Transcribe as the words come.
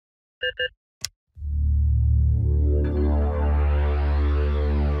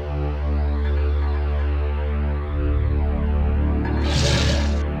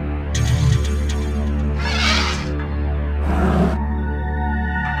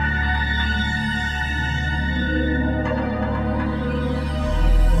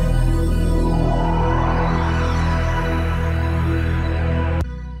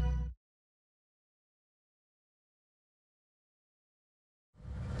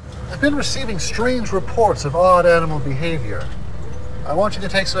I've been receiving strange reports of odd animal behavior. I want you to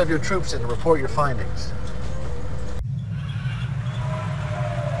take some of your troops in and report your findings.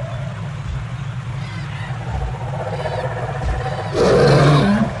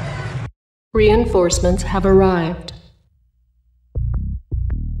 Reinforcements have arrived.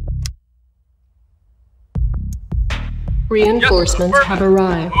 Reinforcements have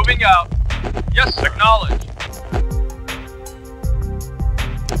arrived. Moving out. Yes, acknowledged.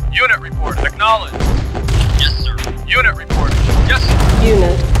 Unit report, acknowledged. Yes, sir. Unit reporting. Yes, sir.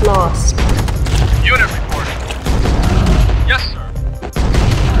 Unit lost. Unit reporting. Yes, sir.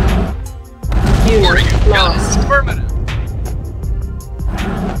 Unit Reporting. lost. Yes, affirmative.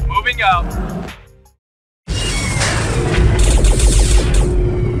 Moving out.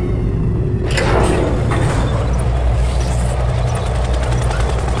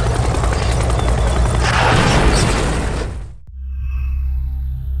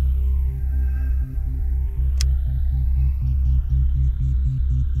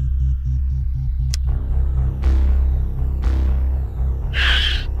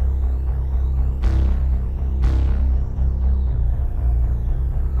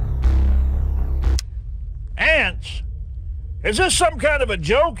 Ants? Is this some kind of a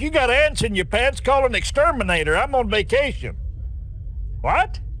joke? You got ants in your pants? Call an exterminator. I'm on vacation.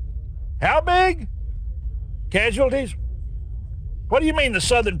 What? How big? Casualties? What do you mean the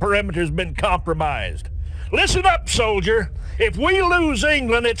southern perimeter's been compromised? Listen up, soldier. If we lose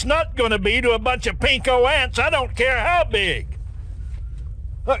England, it's not going to be to a bunch of pinko ants. I don't care how big.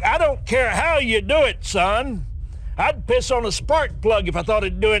 Look, I don't care how you do it, son. I'd piss on a spark plug if I thought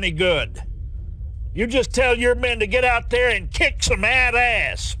it'd do any good. You just tell your men to get out there and kick some ant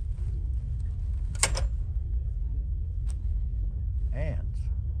ass. Ants.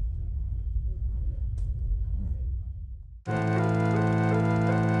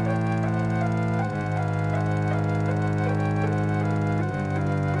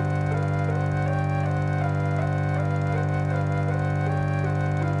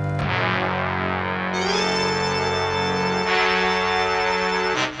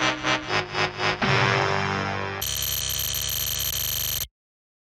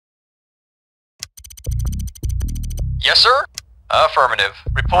 Yes, sir. Affirmative.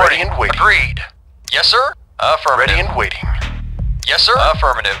 Reporting. Ready and waiting. Agreed. Yes, sir. Affirmative. Ready and waiting. Yes, sir.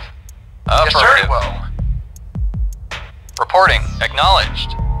 Affirmative. Yes, sir. Affirmative. Well. Reporting.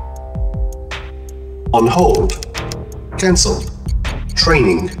 Acknowledged. On hold. Cancelled.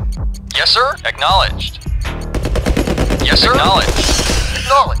 Training. Yes, sir. Acknowledged. Yes, sir. Acknowledged.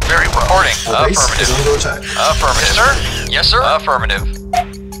 Acknowledged. Very well. Reporting. Our base Affirmative. is under attack. Affirmative. Yes, sir. Yes, sir. Affirmative.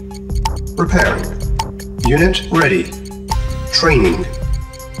 Repairing. Unit ready. Training.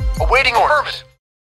 Awaiting orders.